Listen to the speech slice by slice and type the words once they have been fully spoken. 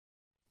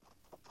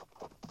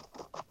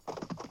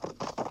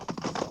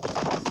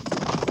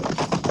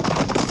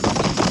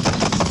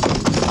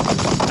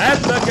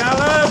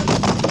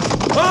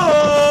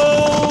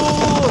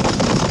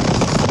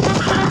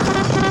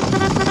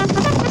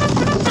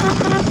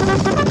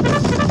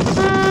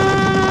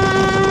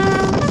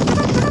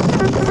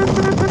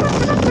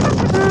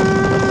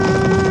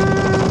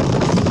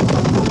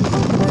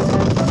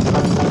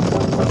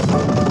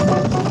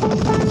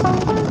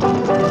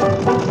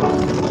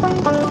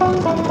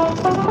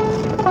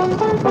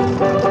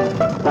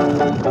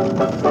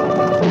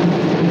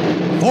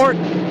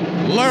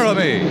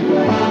Laramie.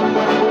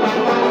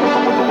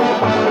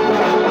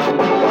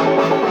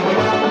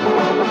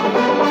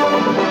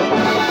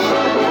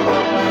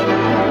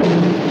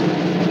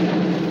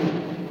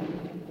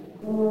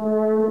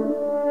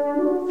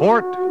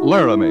 Fort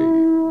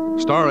Laramie,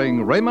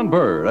 starring Raymond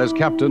Burr as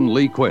Captain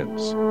Lee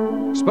Quince.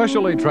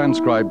 Specially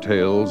transcribed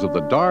tales of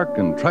the dark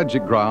and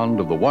tragic ground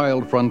of the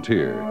wild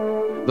frontier,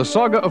 the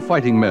saga of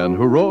fighting men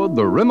who rode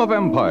the rim of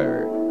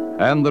empire,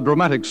 and the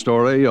dramatic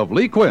story of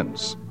Lee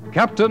Quince,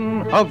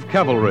 Captain of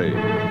Cavalry.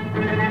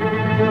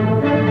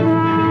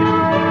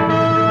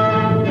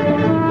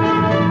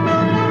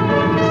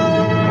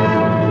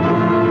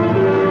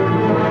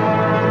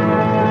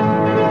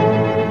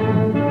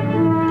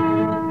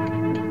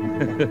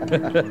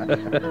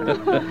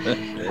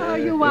 Oh,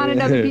 you want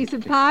another piece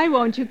of pie,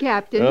 won't you,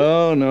 Captain?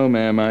 Oh, no,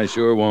 ma'am, I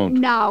sure won't.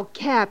 Now,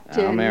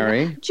 Captain. Now,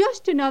 Mary.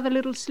 Just another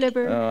little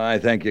sliver. Oh, I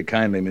thank you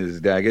kindly,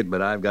 Mrs. Daggett,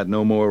 but I've got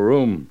no more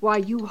room. Why,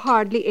 you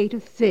hardly ate a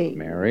thing.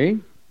 Mary,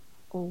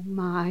 Oh,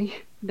 my.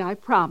 And I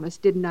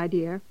promised, didn't I,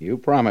 dear? you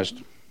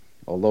promised.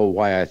 Although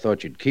why I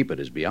thought you'd keep it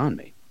is beyond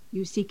me.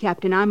 You see,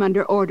 Captain, I'm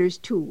under orders,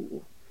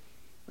 too.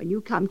 When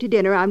you come to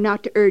dinner, I'm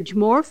not to urge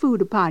more food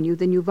upon you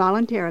than you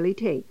voluntarily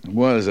take. It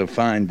was a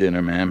fine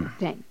dinner, ma'am.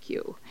 Thank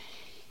you.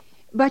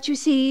 But you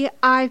see,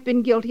 I've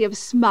been guilty of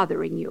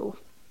smothering you.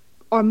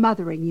 Or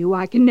mothering you.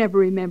 I can never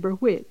remember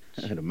which.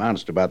 It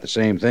amounts to about the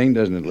same thing,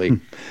 doesn't it, Lee?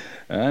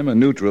 I'm a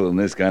neutral in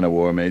this kind of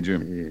war,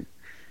 Major.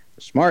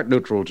 A smart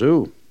neutral,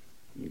 too.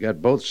 You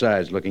got both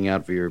sides looking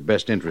out for your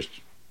best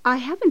interests. I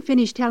haven't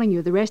finished telling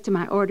you the rest of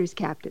my orders,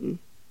 Captain.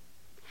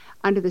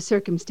 Under the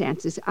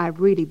circumstances,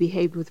 I've really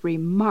behaved with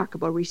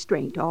remarkable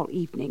restraint all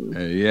evening.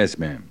 Yes,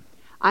 ma'am.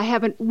 I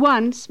haven't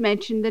once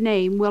mentioned the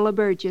name Willa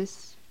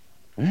Burgess.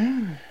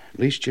 Well, at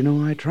least you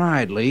know I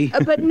tried, Lee.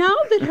 But now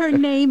that her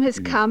name has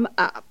come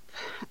up,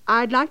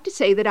 I'd like to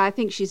say that I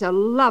think she's a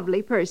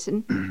lovely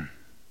person.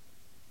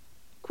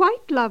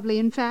 Quite lovely,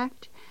 in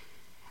fact.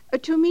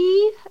 To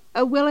me,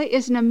 Willa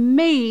is an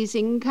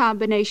amazing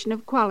combination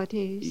of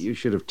qualities. You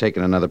should have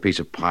taken another piece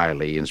of pie,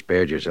 Lee, and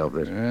spared yourself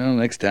this. Well,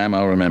 next time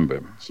I'll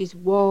remember. She's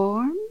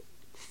warm,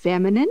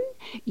 feminine,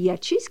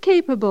 yet she's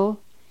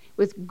capable,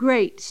 with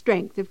great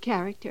strength of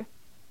character.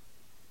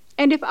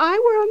 And if I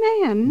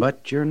were a man...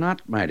 But you're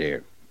not, my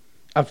dear.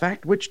 A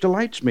fact which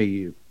delights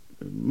me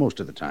most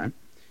of the time.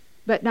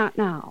 But not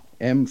now.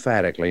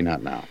 Emphatically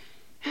not now.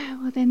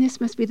 Well, then this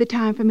must be the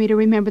time for me to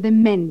remember the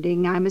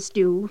mending I must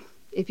do,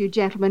 if you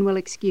gentlemen will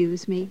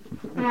excuse me.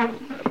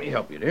 Let me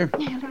help you, dear.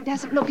 It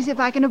doesn't look as if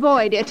I can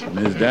avoid it.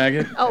 Miss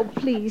Daggett? Oh,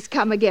 please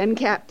come again,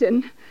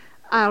 Captain.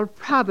 I'll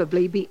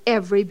probably be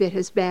every bit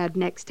as bad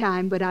next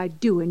time, but I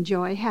do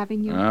enjoy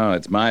having you. Oh,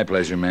 it's my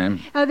pleasure,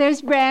 ma'am. Oh,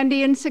 there's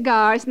brandy and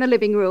cigars in the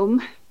living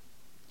room.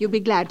 You'll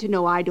be glad to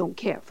know I don't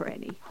care for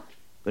any.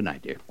 Good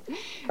night, dear.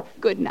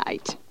 Good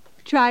night.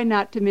 Try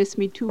not to miss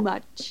me too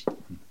much.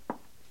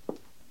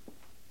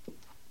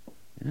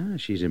 Yeah,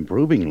 she's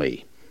improving,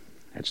 Lee.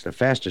 That's the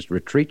fastest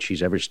retreat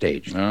she's ever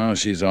staged. Oh,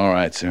 she's all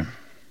right, sir.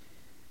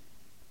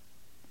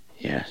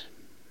 Yes.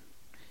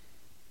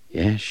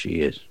 Yes,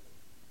 she is.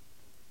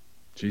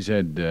 She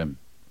said,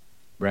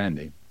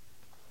 brandy.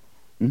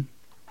 Hmm?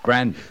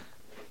 Brandy.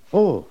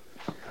 Oh,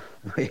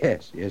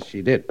 yes,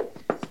 she did.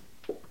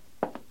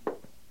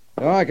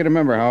 Oh, I can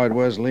remember how it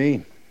was,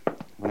 Lee.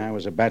 When I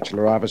was a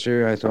bachelor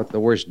officer, I thought the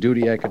worst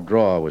duty I could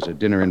draw was a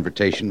dinner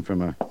invitation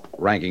from a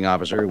ranking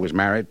officer who was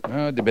married.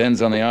 Oh, it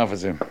depends on the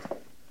officer.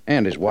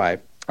 And his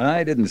wife.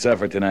 I didn't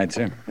suffer tonight,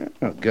 sir.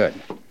 Oh, good.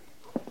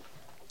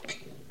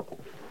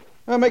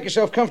 Well, make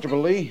yourself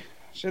comfortable, Lee.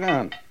 Sit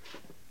down.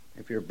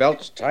 If your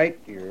belt's tight,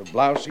 your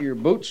blouse or your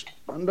boots,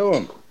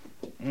 undo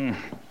them.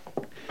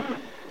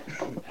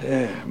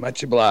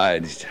 Much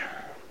obliged.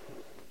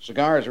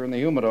 Cigars are in the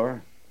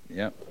humidor.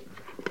 Yep.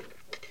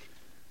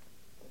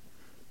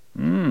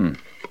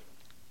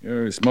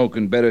 You're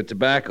smoking better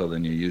tobacco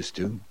than you used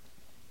to.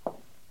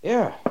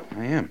 Yeah,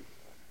 I am.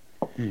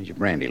 Here's your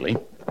brandy, Lee.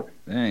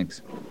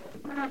 Thanks.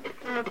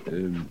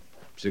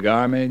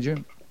 Cigar, Major?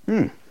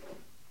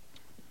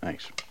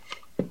 Thanks.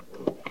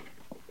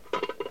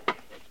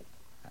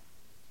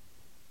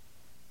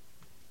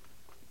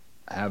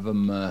 Have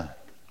 'em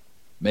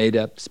made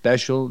up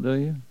special, do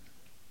you?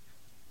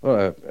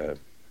 Well,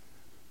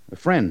 a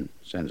friend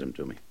sends them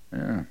to me.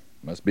 Yeah,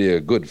 must be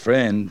a good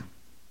friend.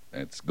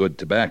 That's good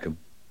tobacco.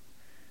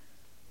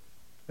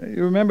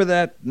 You remember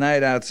that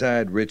night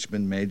outside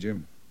Richmond, Major?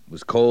 It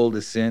was cold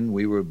as sin.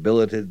 We were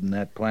billeted in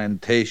that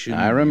plantation.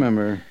 I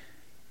remember.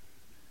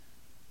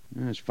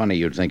 It's funny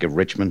you'd think of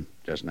Richmond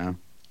just now.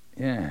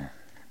 Yeah.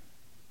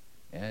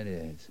 Yeah, it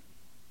is.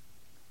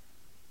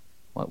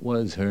 What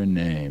was her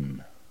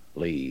name?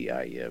 Lee,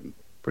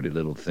 Pretty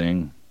little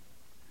thing.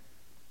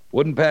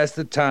 Wouldn't pass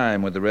the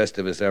time with the rest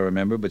of us, I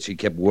remember, but she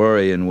kept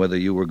worrying whether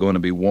you were going to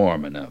be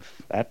warm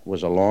enough. that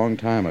was a long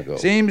time ago.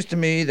 Seems to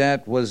me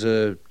that was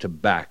a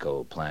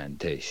tobacco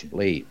plantation.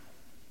 Lee,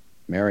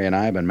 Mary and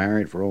I have been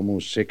married for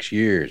almost 6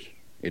 years.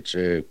 It's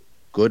a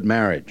good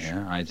marriage.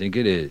 Yeah, I think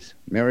it is.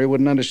 Mary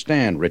wouldn't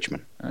understand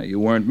Richmond. You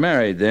weren't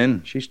married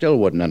then. She still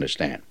wouldn't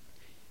understand.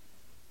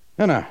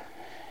 No,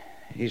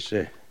 These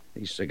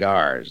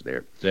cigars,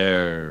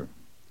 They're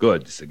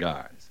good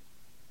cigars.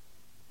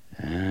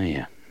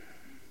 yeah.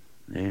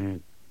 They're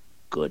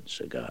good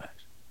cigars.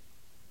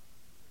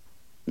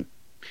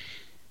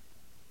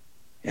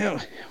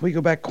 Yeah, we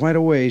go back quite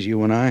a ways,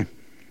 you and I.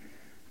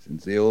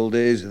 Since the old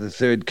days of the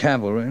 3rd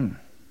Cavalry,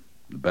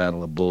 the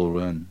Battle of Bull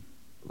Run.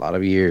 A lot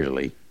of years,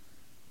 Lee.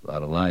 A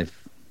lot of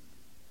life.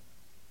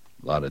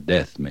 A lot of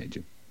death,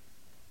 Major.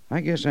 I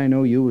guess I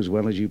know you as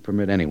well as you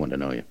permit anyone to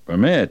know you.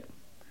 Permit?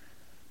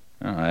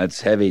 Oh,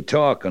 that's heavy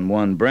talk on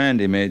one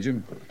brandy,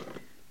 Major.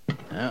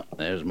 Well,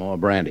 there's more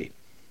brandy.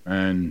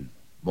 And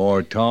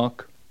more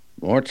talk?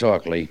 More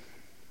talk, Lee.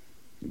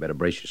 You better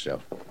brace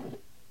yourself.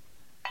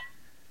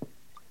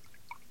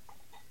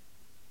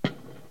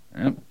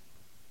 Yep.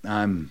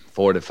 I'm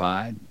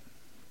fortified.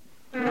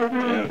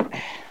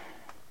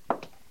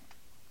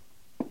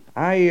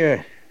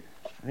 I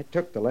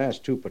took the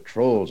last 2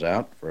 patrols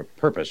out for a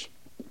purpose.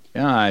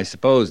 Yeah, I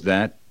suppose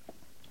that.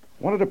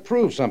 Wanted to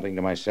prove something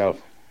to myself.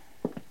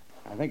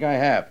 I think I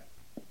have.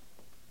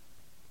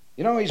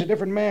 You know, he's a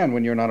different man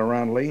when you're not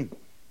around, Lee.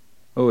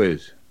 Who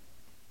is?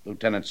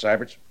 Lieutenant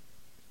Syberts.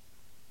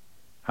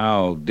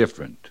 How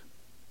different?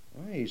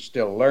 Well, he's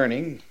still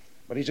learning,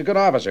 but he's a good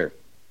officer.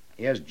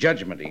 He has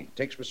judgment. He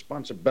takes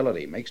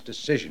responsibility, makes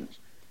decisions.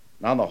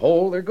 And on the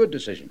whole, they're good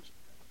decisions.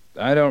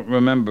 I don't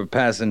remember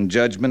passing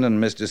judgment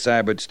on Mr.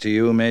 Syberts to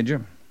you,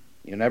 Major.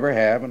 You never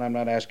have, and I'm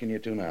not asking you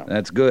to now.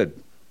 That's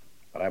good.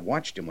 But I've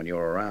watched him when you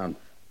were around.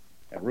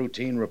 At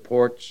routine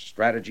reports,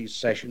 strategy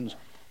sessions.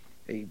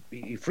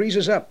 He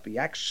freezes up. He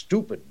acts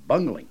stupid,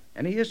 bungling,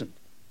 and he isn't.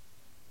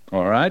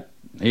 All right,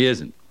 he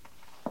isn't.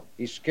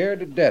 He's scared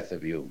to death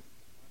of you.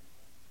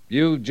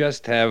 You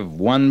just have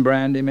one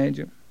brandy,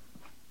 Major?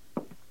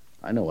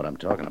 I know what I'm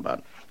talking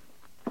about.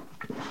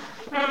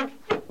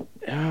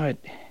 No, it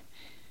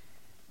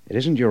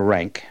isn't your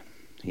rank.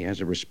 He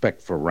has a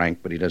respect for rank,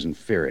 but he doesn't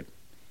fear it.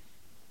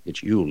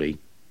 It's you, Lee.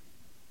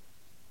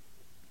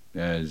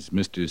 As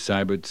Mr.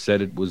 Syberts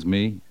said it was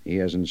me? He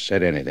hasn't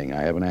said anything.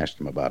 I haven't asked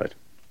him about it.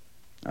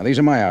 Now, these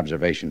are my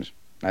observations.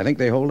 I think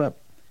they hold up.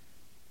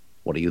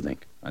 What do you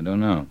think? I don't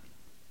know.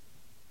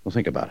 Well,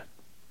 think about it.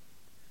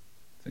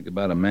 Think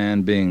about a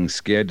man being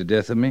scared to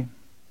death of me?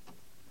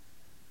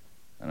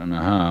 I don't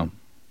know how.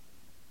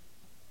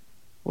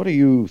 What do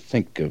you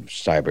think of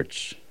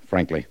Syberts,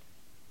 frankly?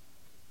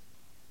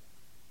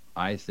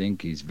 I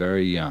think he's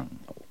very young.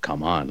 Oh,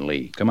 come on,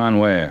 Lee. Come on,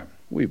 where?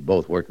 We've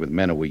both worked with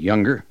men who were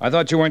younger. I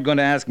thought you weren't going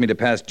to ask me to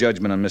pass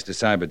judgment on Mr.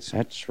 Syberts.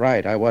 That's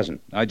right, I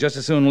wasn't. I'd just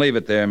as soon leave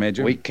it there,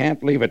 Major. We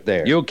can't leave it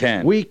there. You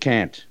can't. We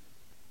can't.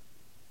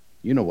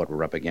 You know what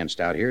we're up against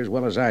out here as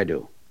well as I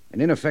do. An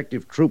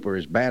ineffective trooper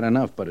is bad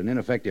enough, but an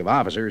ineffective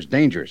officer is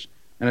dangerous,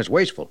 and it's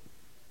wasteful.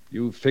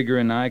 You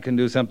figuring I can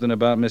do something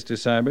about Mr.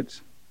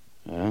 Syberts?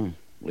 Well,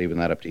 leaving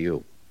that up to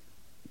you.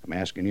 I'm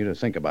asking you to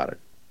think about it.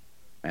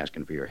 I'm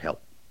asking for your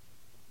help.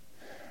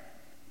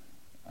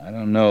 I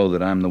don't know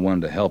that I'm the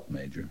one to help,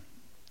 Major.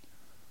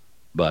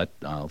 But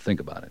I'll think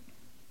about it.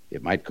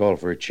 It might call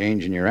for a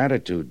change in your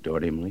attitude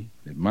toward him, Lee.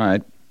 It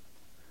might.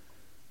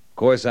 Of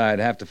course, I'd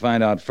have to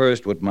find out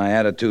first what my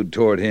attitude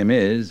toward him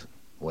is,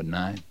 wouldn't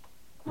I?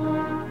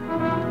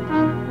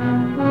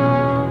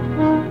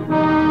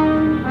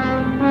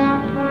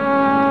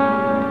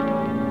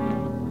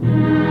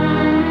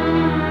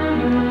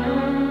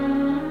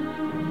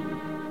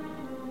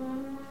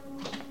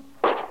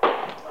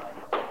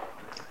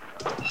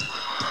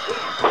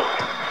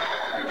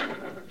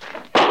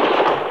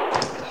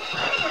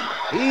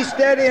 He's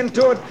steadying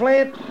toward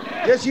Flint.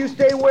 Just you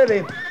stay with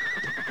him.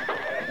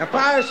 Now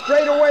fire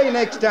straight away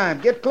next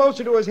time. Get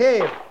closer to his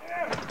head.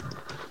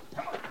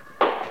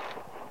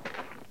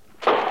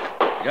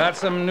 Got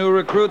some new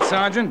recruits,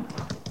 Sergeant?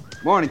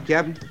 Morning,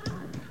 Captain.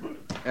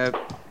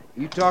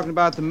 You talking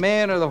about the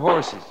men or the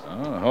horses?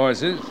 Oh,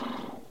 horses.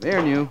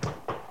 They're new.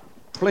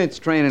 Flint's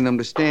training them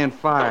to stand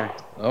fire.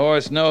 The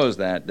horse knows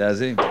that, does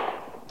he?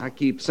 I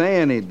keep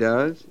saying he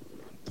does.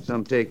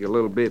 Some take a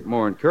little bit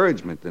more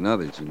encouragement than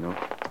others, you know.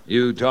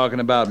 You talking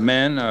about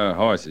men or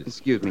horses?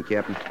 Excuse me,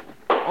 Captain.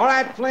 All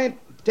right, Flint,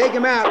 take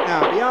him out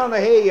now, beyond the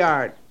hay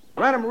yard.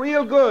 Run him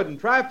real good and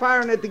try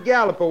firing at the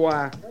gallop a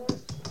while.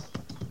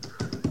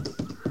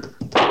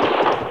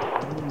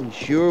 He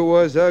sure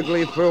was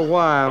ugly for a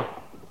while,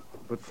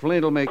 but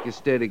Flint'll make a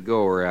steady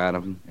goer out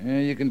of him. Yeah,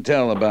 you can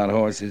tell about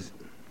horses.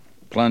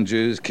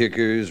 Plungers,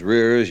 kickers,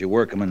 rearers, you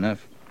work 'em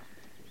enough.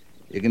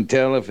 You can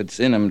tell if it's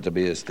in 'em to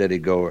be a steady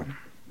goer.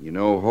 You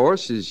know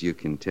horses, you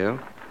can tell.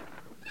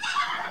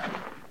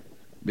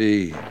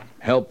 Be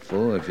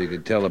helpful if you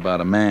could tell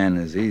about a man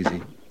as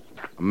easy.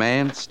 A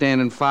man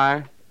standing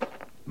fire?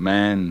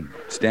 Man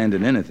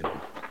standing anything.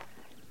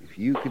 If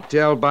you could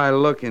tell by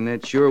looking,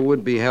 that sure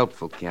would be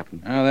helpful,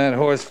 Captain. Now, that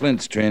horse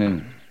Flint's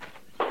training.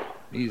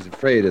 He's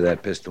afraid of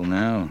that pistol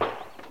now.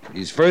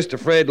 He's first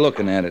afraid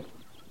looking at it.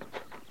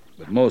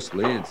 But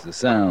mostly it's the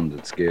sound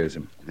that scares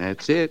him.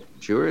 That's it.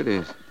 Sure it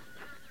is.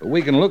 But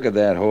we can look at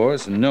that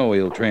horse and know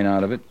he'll train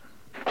out of it.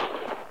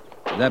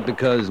 Is that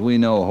because we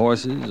know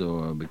horses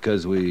or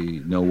because we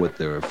know what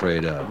they're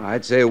afraid of?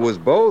 I'd say it was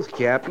both,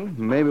 Captain.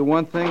 Maybe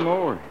one thing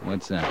more.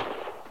 What's that?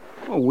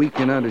 Well, we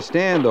can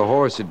understand the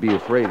horse would be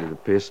afraid of the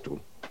pistol.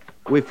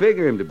 We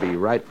figure him to be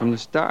right from the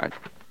start.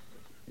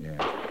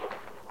 Yeah.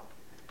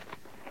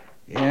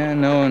 Yeah,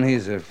 knowing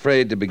he's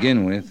afraid to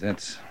begin with,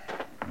 that's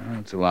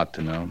a lot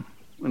to know.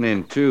 And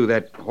then, too,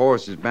 that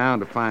horse is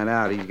bound to find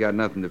out he's got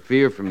nothing to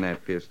fear from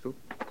that pistol.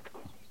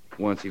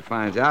 Once he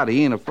finds out,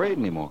 he ain't afraid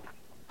anymore.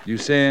 You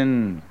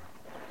saying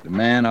the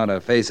man ought to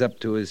face up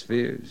to his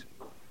fears?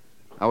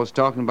 I was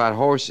talking about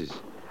horses.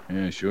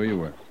 Yeah, sure you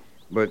were.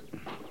 But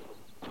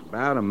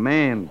about a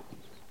man,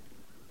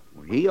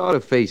 well, he ought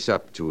to face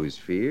up to his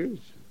fears.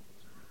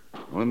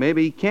 Well,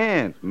 maybe he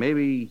can't.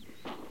 Maybe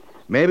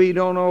he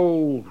don't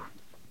know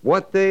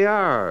what they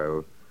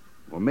are.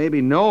 Or maybe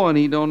knowing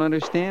he don't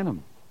understand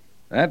them.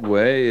 That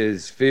way,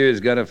 his fears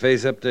got to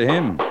face up to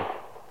him.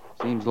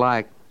 Seems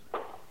like.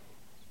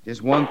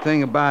 Just one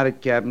thing about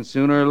it, Captain.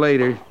 Sooner or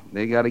later,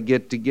 they got to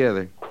get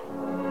together.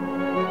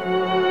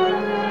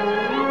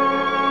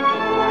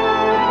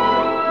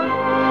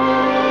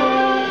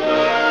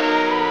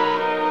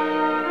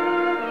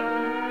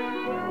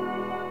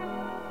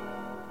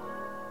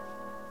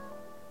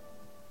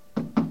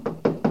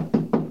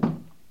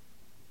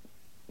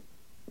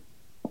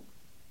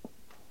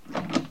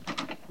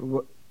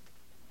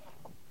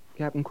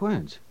 Captain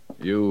Quince.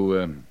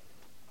 You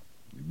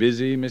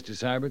busy, Mr.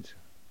 Syberts?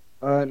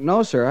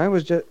 No, sir. I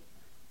was just...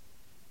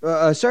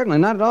 certainly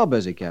not at all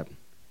busy, Captain.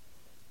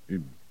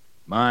 You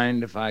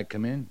mind if I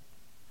come in?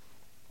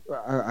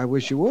 I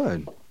wish you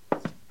would.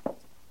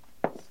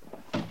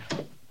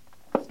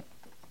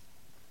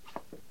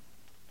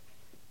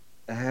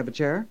 Have a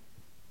chair?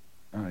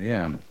 Oh,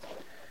 yeah.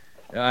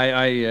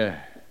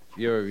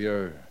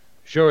 You're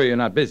sure you're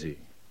not busy?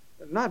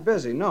 Not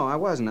busy. No, I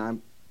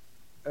wasn't.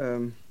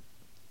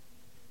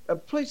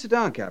 Please sit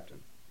down, Captain.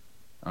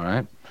 All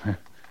right.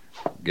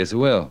 Guess I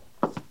will.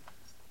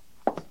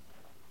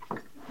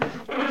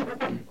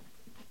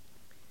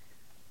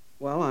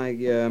 Well, I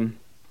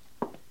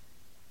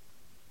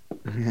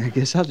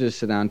guess I'll just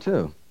sit down,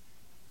 too.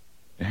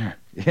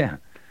 Yeah.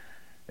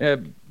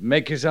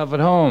 Make yourself at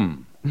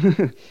home.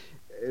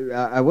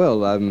 I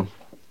will.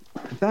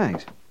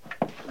 Thanks.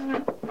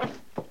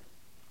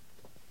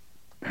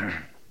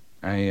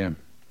 I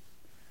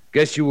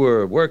guess you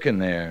were working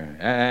there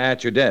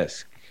at your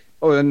desk.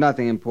 Oh,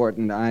 nothing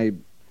important. I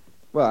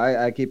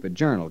keep a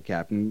journal,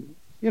 Captain.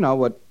 You know,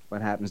 what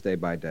happens day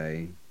by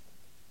day.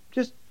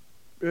 Just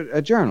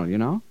a journal, you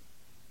know?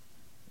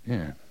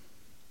 Yeah,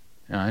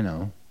 I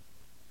know.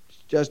 It's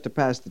just to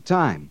pass the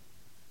time.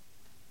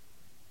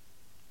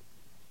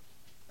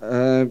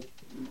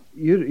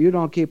 You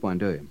don't keep one,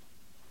 do you?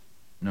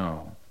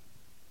 No,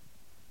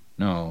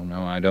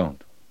 I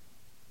don't.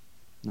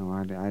 No,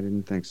 I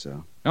didn't think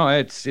so. No,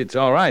 it's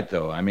all right,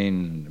 though. I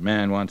mean, the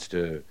man wants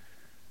to...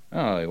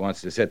 Oh, he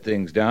wants to set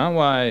things down.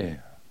 Why,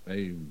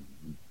 he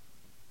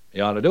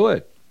ought to do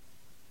it.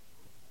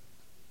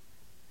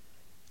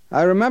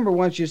 I remember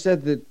once you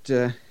said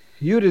that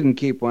you didn't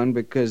keep one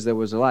because there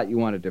was a lot you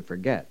wanted to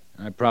forget.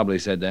 I probably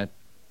said that.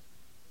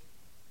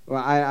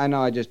 Well, I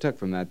know I just took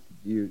from that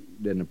you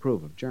didn't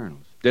approve of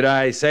journals. Did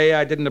I say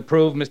I didn't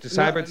approve, Mr.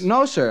 Syberts?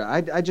 No, sir.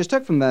 I just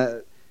took from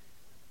that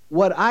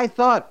what I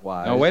thought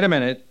was... No, wait a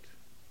minute.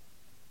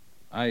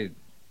 I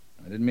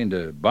didn't mean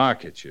to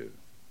bark at you.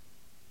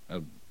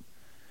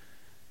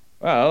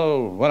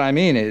 Well, what I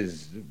mean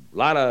is, a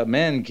lot of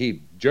men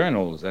keep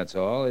journals, that's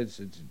all. It's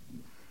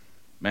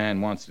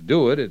man wants to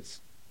do it,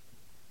 it's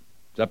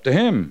up to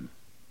him.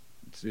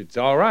 It's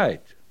all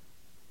right.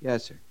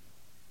 Yes, sir.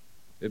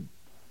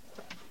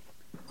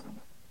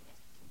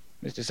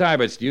 Mr.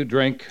 Syberts, do you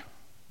drink?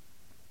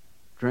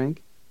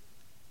 Drink?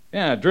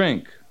 Yeah,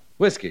 drink.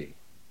 Whiskey.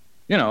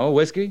 You know,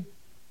 whiskey.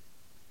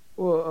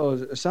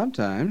 Well,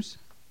 sometimes.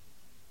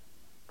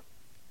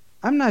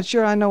 I'm not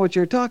sure I know what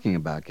you're talking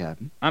about,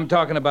 Captain. I'm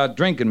talking about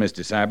drinking,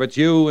 Mr. Syberts.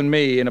 You and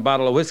me in a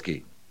bottle of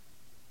whiskey.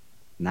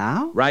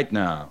 Now? Right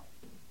now.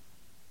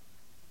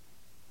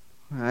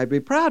 I'd be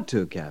proud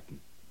to,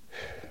 Captain.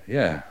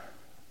 Yeah.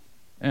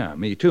 Yeah,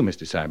 me too,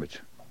 Mr. Syberts.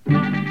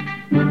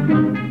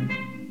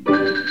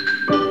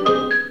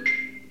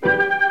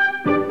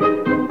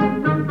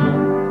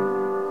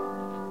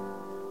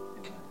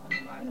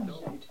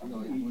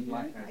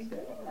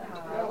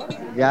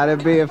 Gotta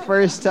be a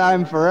first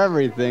time for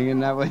everything, isn't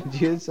that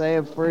what you say,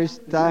 a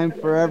first time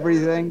for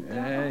everything?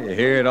 Yeah, you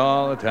hear it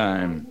all the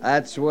time.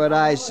 That's what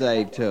I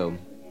say, too.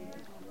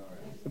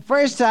 The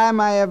first time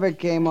I ever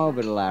came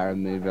over to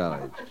Laramie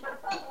Village.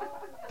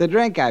 To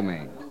drink, I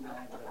mean.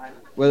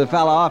 With a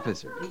fellow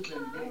officer.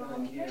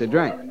 To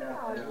drink.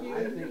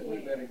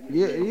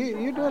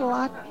 You do it a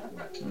lot?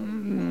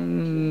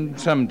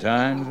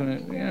 Sometimes,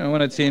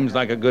 when it seems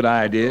like a good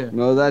idea.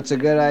 No, that's a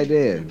good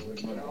idea.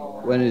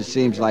 When it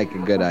seems like a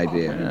good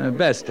idea.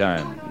 Best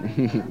time.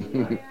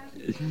 You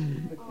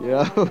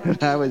know, when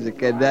I was a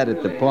cadet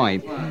at the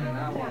Point,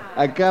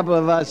 a couple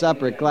of us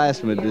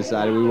upperclassmen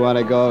decided we want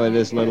to go over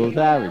this little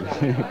tavern.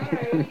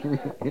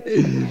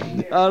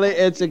 Only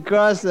it's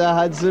across the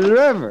Hudson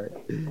River.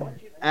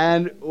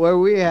 And where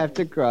we have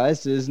to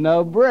cross is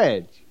no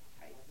bridge.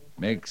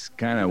 Makes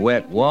kind of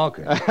wet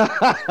walking.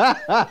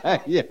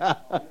 Yeah.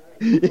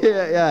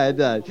 Yeah, it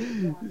does.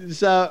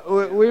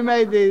 So we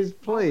made these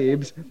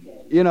plebes.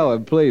 You know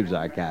what plebes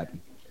are,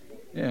 Captain.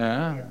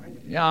 Yeah,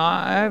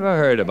 I've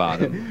heard about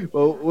him.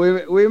 Well,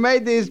 we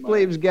made these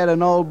plebes get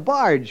an old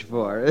barge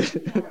for us.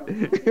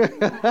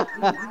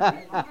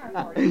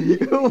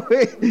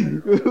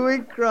 we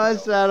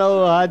crossed that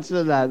old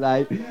Hudson that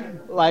night,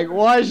 like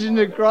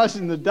Washington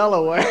crossing the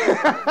Delaware.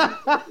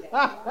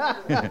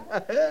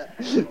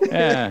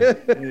 Yeah,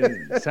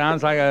 it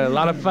sounds like a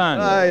lot of fun.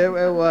 It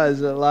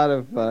was a lot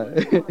of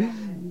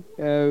fun.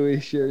 We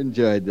sure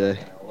enjoyed that.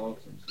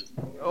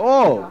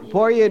 Oh,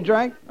 pour you a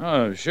drink?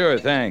 Oh, sure,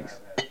 thanks.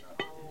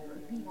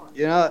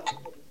 You know,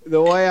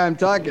 the way I'm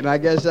talking, I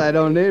guess I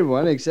don't need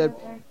one,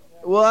 except,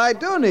 well, I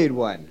do need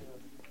one.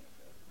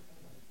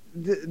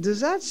 Does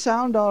that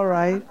sound all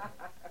right?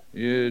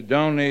 You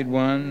don't need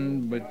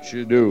one, but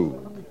you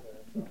do.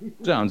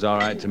 Sounds all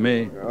right to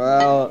me.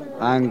 Well,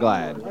 I'm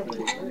glad.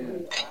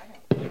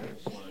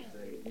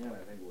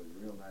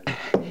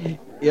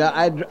 Yeah,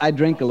 I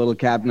drink a little,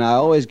 Captain. I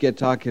always get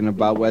talking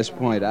about West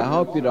Point. I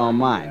hope you don't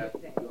mind.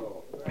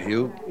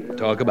 You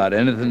talk about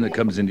anything that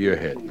comes into your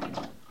head.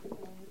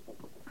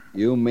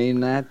 You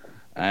mean that?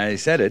 I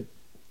said it.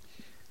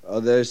 Oh,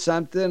 there's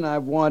something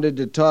I've wanted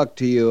to talk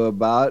to you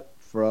about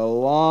for a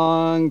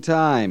long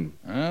time.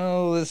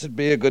 Well, this would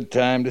be a good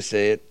time to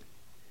say it.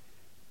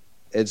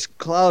 It's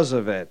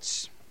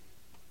Clausewitz.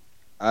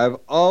 I've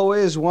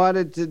always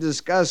wanted to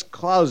discuss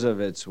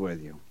Clausewitz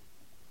with you.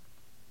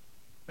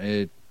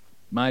 It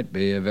might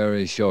be a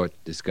very short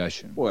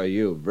discussion. Well,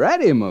 you've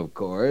read him, of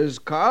course.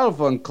 Karl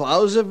von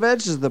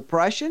Clausewitz is the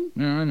Prussian?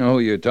 I know who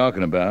you're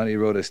talking about. He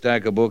wrote a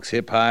stack of books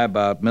hip high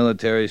about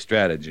military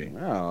strategy.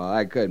 Oh,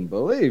 I couldn't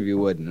believe you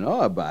wouldn't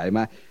know about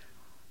him.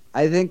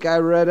 I think I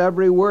read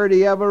every word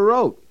he ever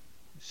wrote,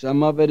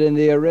 some of it in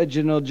the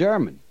original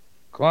German.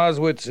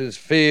 Clausewitz's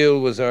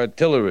field was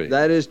artillery.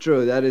 That is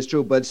true.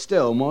 But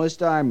still,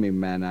 most army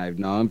men I've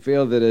known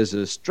feel that as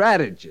a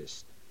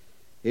strategist,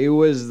 he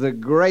was the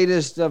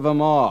greatest of them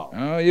all.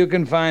 Oh, you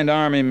can find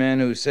army men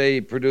who say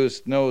he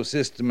produced no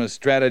system of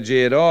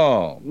strategy at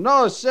all.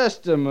 No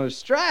system of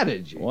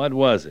strategy? What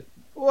was it?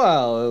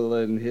 Well,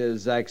 in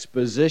his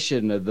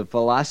exposition of the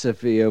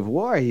philosophy of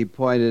war, he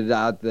pointed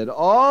out that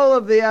all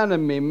of the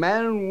enemy,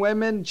 men,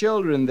 women,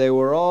 children, they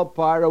were all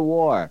part of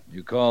war.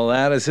 You call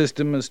that a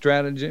system of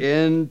strategy?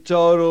 In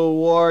total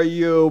war,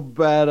 you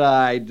bet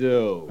I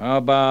do. How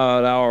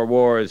about our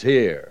wars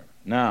here,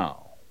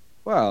 now?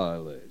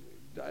 Well, it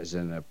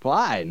doesn't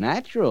apply,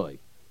 naturally.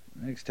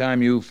 Next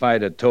time you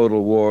fight a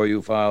total war,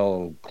 you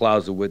follow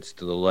Clausewitz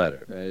to the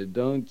letter.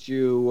 Don't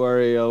you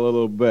worry a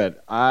little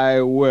bit.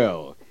 I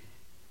will.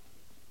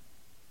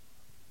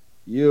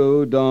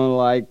 You don't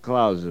like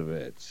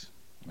Clausewitz.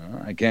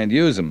 Well, I can't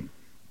use him.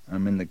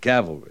 I'm in the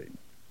cavalry.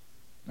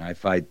 I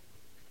fight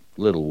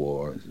little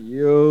wars.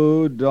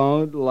 You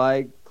don't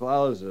like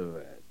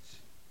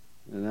Clausewitz.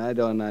 And I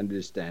don't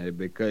understand it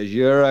because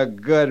you're a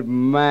good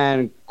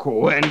man,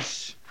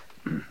 Quince.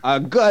 A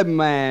good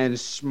man,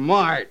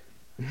 smart.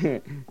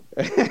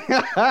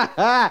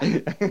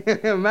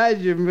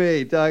 Imagine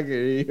me talking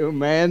to you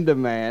man to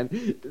man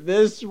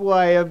this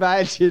way.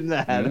 Imagine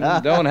that.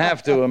 Huh? Don't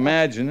have to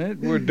imagine it.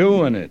 We're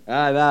doing it.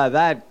 Now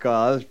that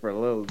calls for a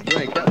little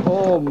drink.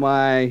 Oh,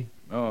 my.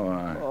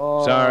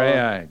 Sorry.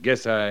 I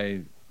guess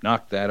I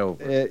knocked that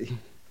over.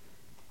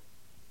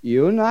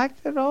 You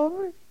knocked it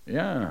over?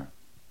 Yeah.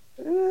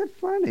 Isn't that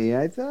funny?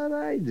 I thought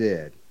I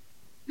did.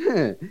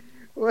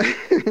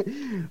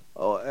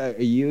 Are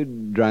you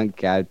drunk,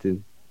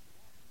 Captain?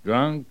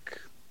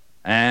 Drunk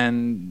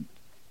and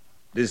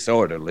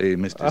disorderly,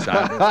 Mr.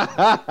 Cybers.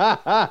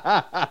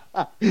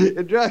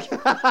 Drunk.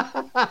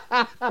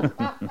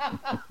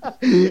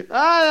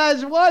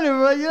 That's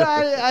wonderful. You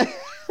know,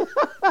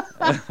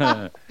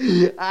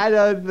 I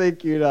don't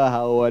think you know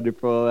how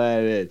wonderful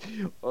that is.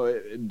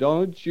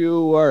 Don't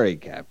you worry,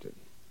 Captain.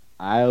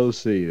 I'll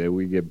see that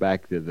we get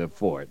back to the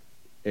fort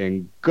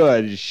in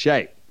good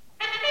shape.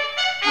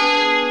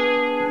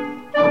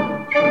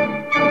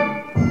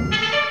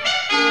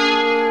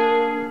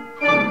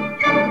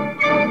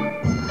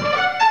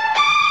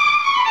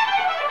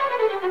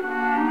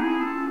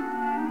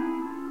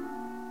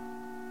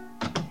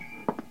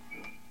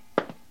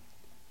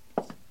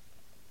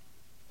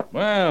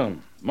 Well,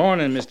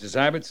 morning, Mr.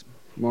 Syberts.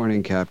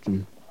 Morning,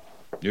 Captain.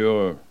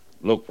 You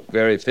look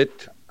very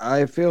fit.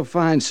 I feel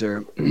fine,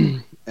 sir.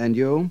 And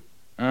you?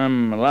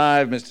 I'm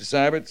alive, Mr.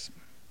 Syberts.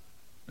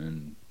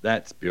 And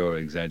that's pure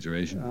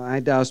exaggeration. I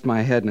doused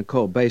my head in a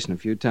cold basin a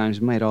few times.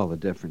 It made all the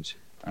difference.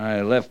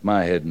 I left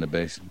my head in the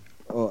basin.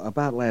 Oh,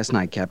 about last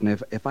night, Captain.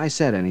 If I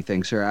said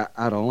anything, sir,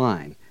 out of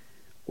line.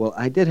 Well,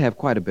 I did have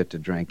quite a bit to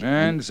drink.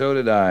 And so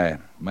did I.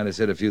 Might have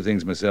said a few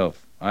things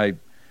myself. I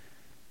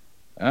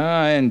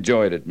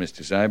enjoyed it,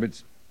 Mr.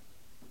 Syberts.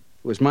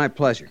 It was my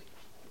pleasure.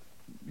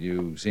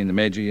 You seen the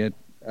Major yet?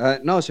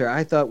 No, sir.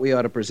 I thought we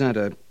ought to present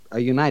a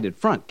united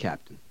front,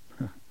 Captain.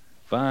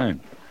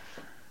 Fine.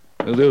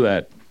 We'll do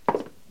that.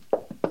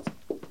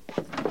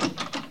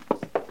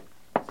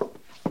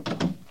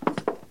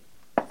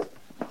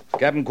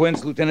 Captain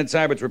Quince, Lieutenant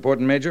Sybert's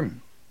reporting, Major.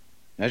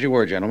 As you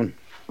were, gentlemen.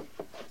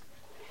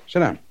 Sit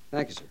down.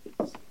 Thank you,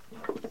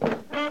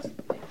 sir.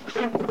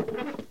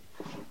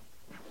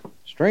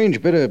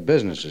 Strange bit of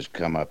business has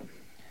come up.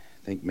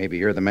 Think maybe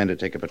you're the men to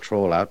take a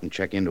patrol out and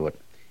check into it.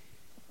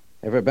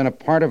 Ever been a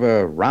part of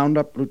a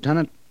roundup,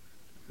 Lieutenant?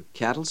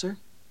 Cattle, sir?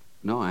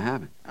 No, I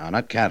haven't. No,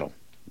 not cattle.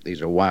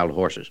 These are wild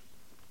horses.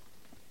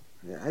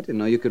 I didn't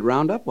know you could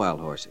round up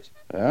wild horses.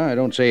 I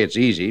don't say it's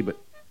easy, but...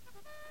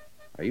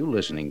 Are you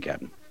listening,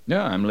 Captain?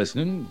 Yeah, I'm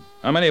listening.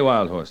 How many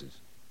wild horses?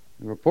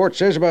 The report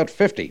says about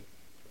 50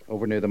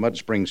 over near the Mud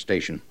Spring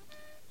station.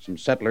 Some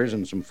settlers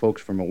and some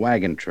folks from a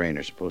wagon train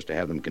are supposed to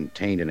have them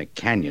contained in a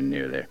canyon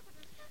near there.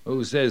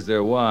 Who says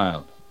they're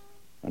wild?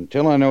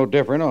 Until I know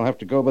different, I'll have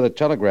to go by the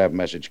telegraph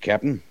message,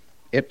 Captain.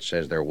 It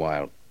says they're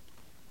wild.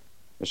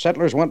 The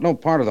settlers want no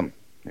part of them.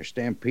 They're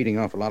stampeding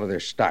off a lot of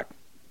their stock.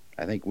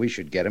 I think we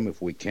should get them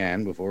if we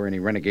can before any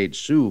renegade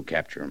Sioux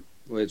capture them.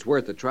 Well, it's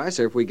worth a try,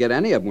 sir. If we get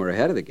any of them, we're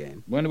ahead of the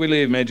game. When do we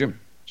leave, Major?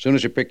 As soon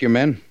as you pick your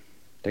men,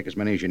 take as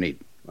many as you need.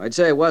 I'd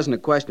say it wasn't a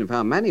question of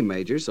how many,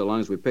 Major, so long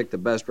as we pick the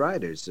best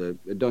riders.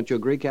 Don't you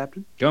agree,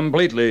 Captain?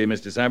 Completely,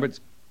 Mr. Syberts.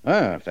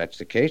 If that's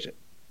the case.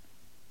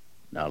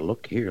 Now,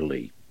 look here,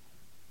 Lee.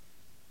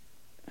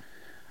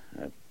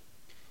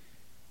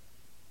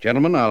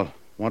 Gentlemen, I'll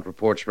want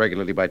reports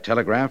regularly by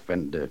telegraph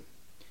and,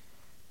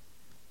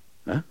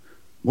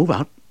 move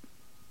out.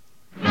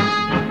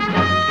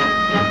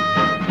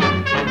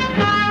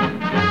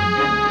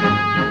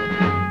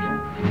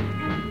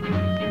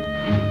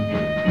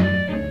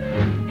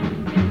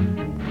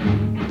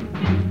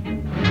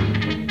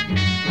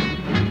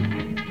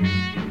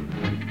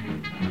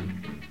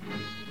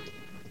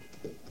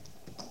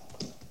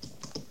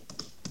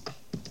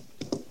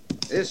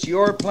 This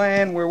your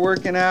plan we're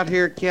working out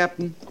here,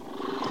 Captain?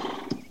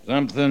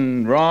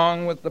 Something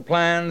wrong with the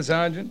plan,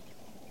 Sergeant?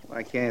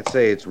 I can't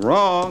say it's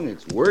wrong.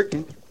 It's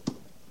working.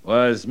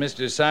 Was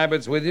Mr.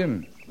 Syberts with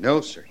you? No,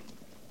 sir.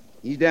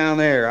 He's down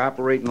there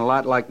operating a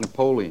lot like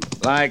Napoleon.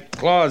 Like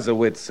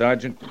Clausewitz,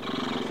 Sergeant.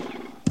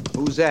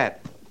 Who's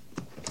that?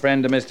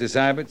 Friend of Mr.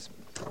 Syberts.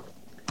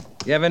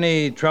 You have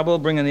any trouble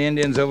bringing the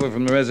Indians over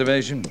from the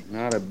reservation?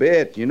 Not a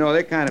bit. You know,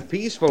 they're kind of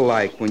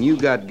peaceful-like when you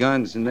got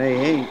guns and they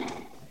ain't.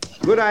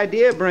 Good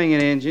idea bringing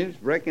Indians.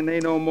 Reckon they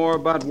know more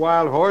about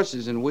wild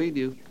horses than we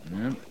do.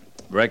 Yeah,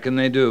 reckon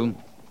they do.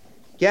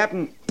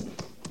 Captain,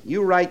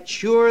 you right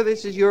sure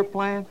this is your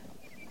plan?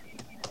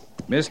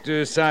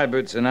 Mr.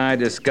 Syberts and I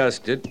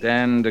discussed it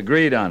and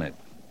agreed on it.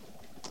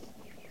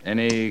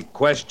 Any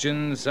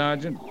questions,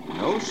 Sergeant?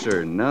 No,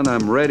 sir. None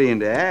I'm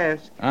readying to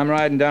ask. I'm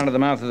riding down to the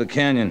mouth of the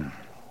canyon.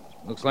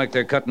 Looks like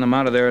they're cutting them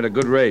out of there at a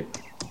good rate.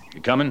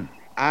 You coming?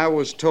 I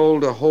was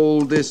told to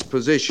hold this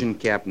position,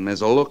 Captain, as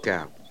a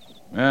lookout.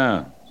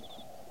 Yeah.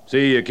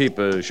 See you keep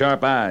a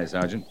sharp eye,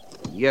 Sergeant.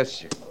 Yes,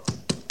 sir.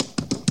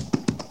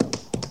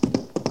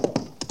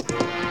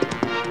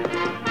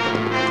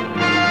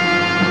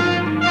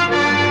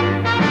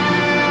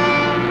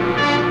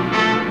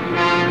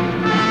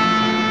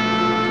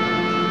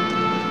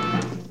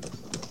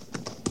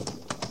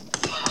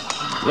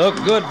 Look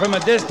good from a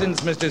distance,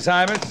 Mr.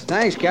 Syberts.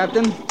 Thanks,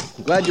 Captain.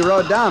 Glad you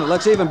rode down. It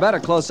looks even better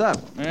close up.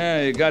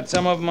 Yeah, you got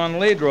some of them on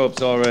lead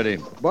ropes already.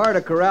 Borrowed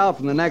a corral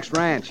from the next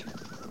ranch.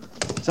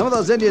 Some of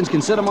those Indians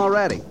can sit them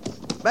already.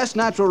 Best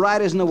natural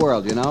riders in the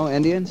world, you know,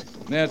 Indians.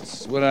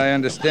 That's what I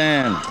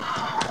understand.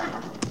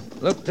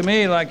 Looked to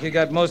me like you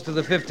got most of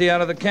the 50 out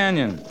of the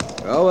canyon.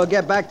 Oh, we'll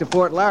get back to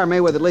Fort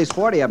Laramie with at least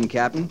 40 of them,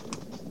 Captain.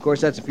 Of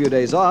course, that's a few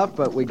days off,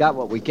 but we got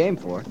what we came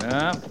for.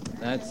 Yeah,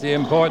 that's the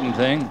important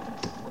thing.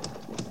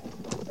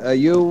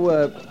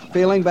 You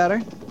feeling better?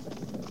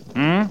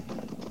 Hmm?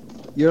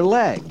 Your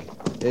leg.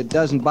 It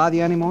doesn't bother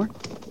you anymore?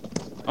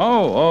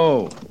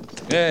 Oh.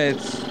 Yeah,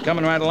 it's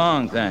coming right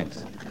along,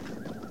 thanks.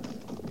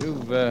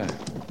 You've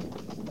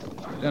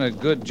done a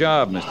good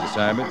job, Mr.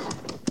 Syberts.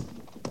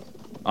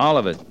 All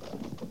of it.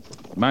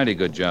 Mighty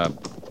good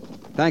job.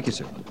 Thank you,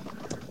 sir.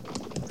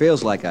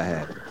 Feels like I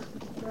had.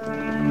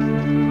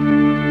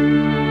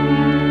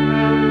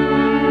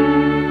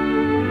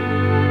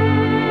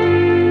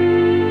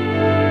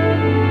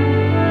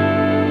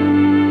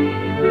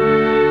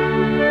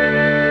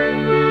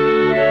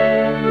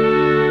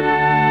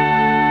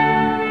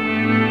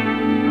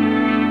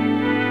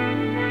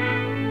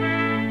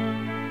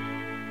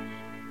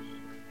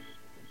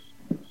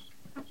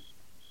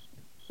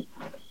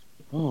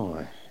 Oh,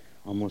 I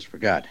almost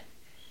forgot.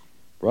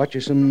 Brought you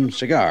some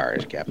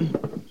cigars,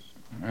 Captain.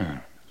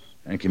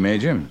 Thank you,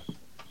 Major.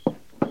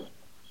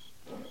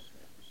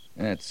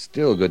 That's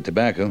still good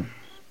tobacco.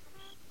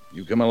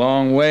 You come a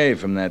long way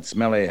from that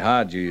smelly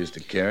hod you used to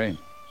carry.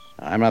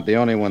 I'm not the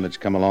only one that's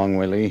come a long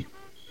way, Lee.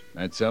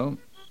 That so?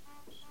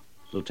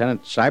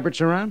 Lieutenant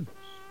Syberts around?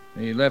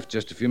 He left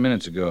just a few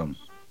minutes ago.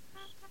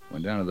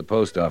 Went down to the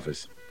post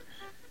office.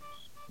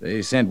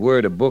 They sent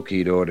word a book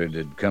he'd ordered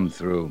had come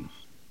through.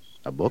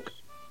 A book?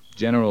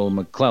 General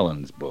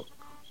McClellan's book.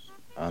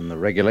 On the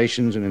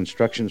regulations and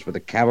instructions for the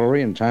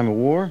cavalry in time of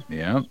war?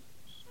 Yeah.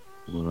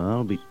 Well,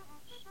 I'll be...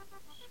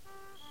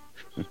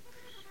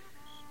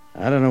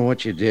 I don't know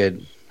what you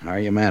did, how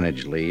you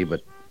managed, Lee,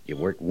 but you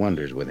worked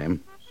wonders with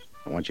him.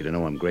 I want you to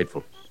know I'm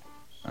grateful.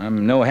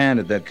 I'm no hand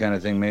at that kind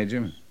of thing,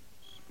 Major.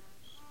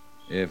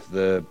 If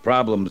the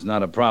problem's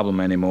not a problem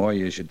anymore,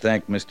 you should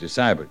thank Mr.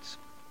 Syberts.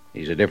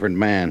 He's a different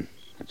man.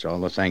 That's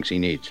all the thanks he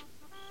needs.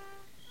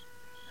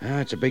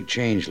 It's a big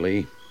change,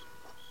 Lee.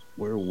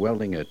 We're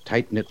welding a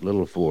tight-knit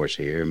little force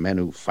here, men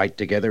who fight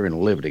together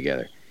and live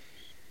together.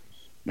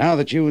 Now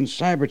that you and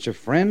Syberts are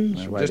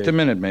friends... Well, just a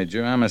minute,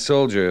 Major. I'm a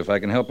soldier. If I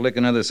can help lick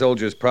another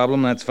soldier's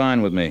problem, that's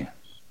fine with me.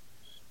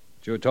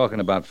 But you're talking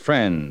about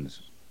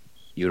friends.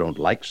 You don't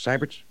like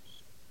Syberts?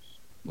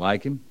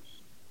 Like him?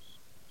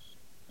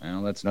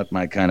 Well, that's not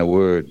my kind of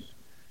word.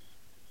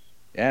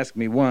 You asked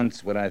me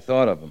once what I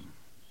thought of him.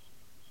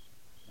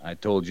 I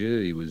told you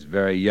he was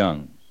very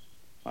young.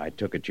 I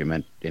took it you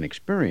meant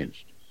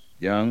inexperienced.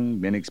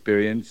 Young,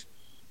 inexperienced.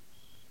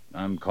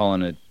 I'm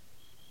calling it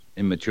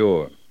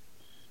immature.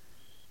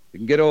 You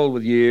can get old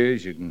with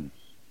years, you can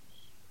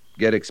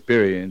get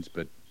experience,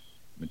 but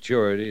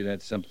maturity,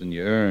 that's something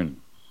you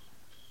earn.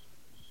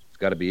 It's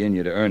got to be in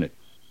you to earn it.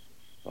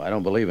 Well, I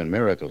don't believe in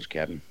miracles,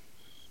 Captain.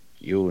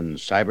 You and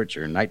Syberts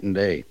are night and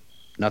day.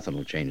 Nothing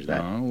will change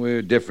that. No,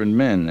 we're different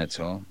men, that's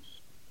all.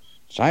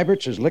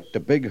 Syberts has licked a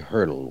big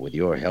hurdle with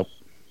your help.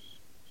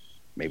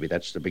 Maybe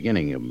that's the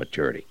beginning of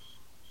maturity.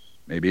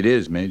 Maybe it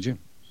is, Major.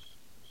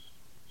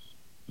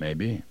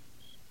 Maybe.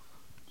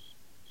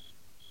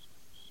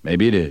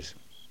 Maybe it is.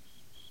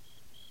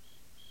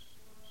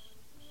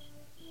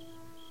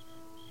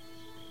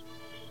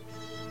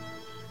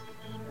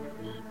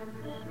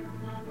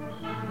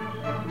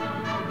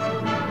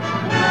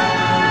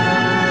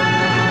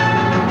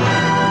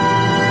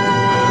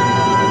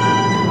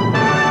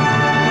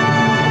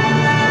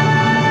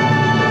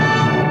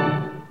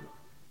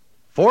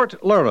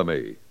 Fort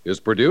Laramie is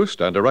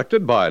produced and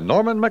directed by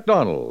Norman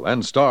Macdonnell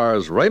and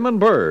stars Raymond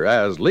Burr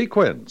as Lee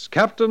Quince,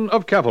 Captain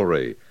of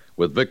Cavalry,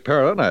 with Vic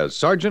Perrin as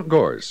Sergeant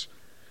Gorse.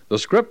 The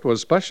script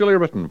was specially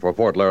written for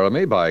Fort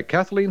Laramie by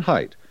Kathleen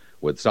Height,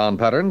 with sound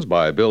patterns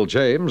by Bill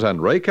James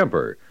and Ray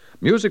Kemper,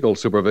 musical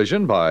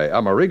supervision by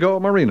Amerigo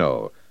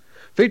Marino.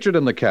 Featured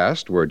in the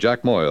cast were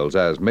Jack Moyles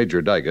as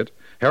Major Daggett,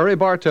 Harry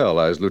Bartell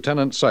as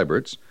Lieutenant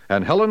Syberts,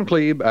 and Helen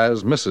Klebe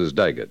as Mrs.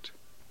 Daggett.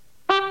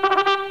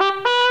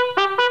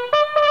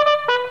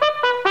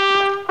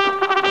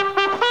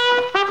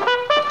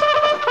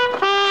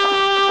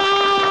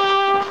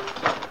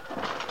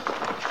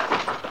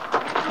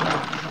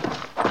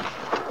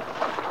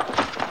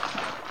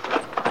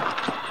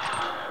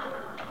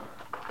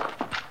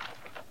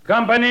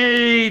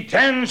 Company,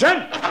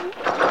 tension!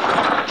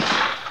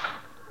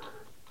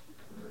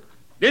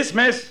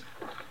 Dismiss.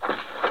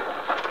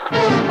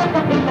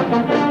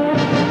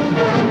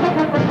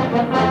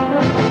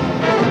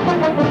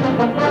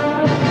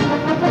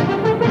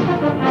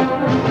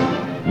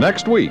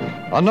 Next week,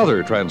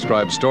 another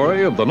transcribed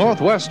story of the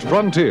Northwest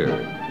frontier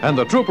and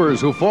the troopers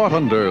who fought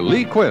under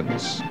Lee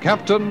Quince,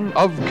 Captain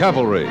of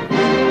Cavalry.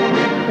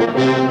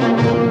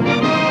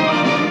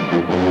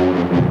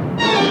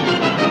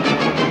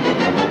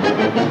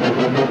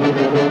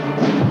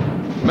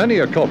 Many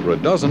a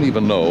culprit doesn't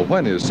even know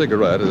when his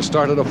cigarette has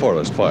started a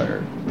forest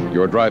fire.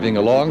 You're driving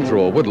along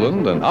through a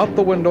woodland and out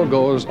the window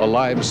goes a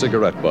live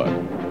cigarette butt.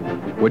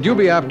 Would you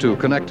be apt to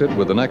connect it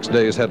with the next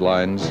day's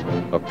headlines?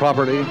 Of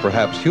property,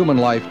 perhaps human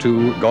life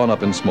too, gone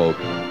up in smoke?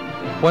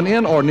 When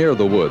in or near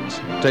the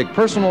woods, take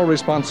personal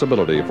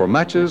responsibility for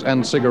matches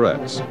and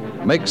cigarettes.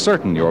 Make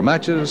certain your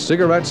matches,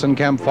 cigarettes, and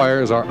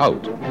campfires are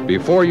out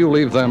before you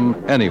leave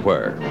them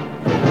anywhere.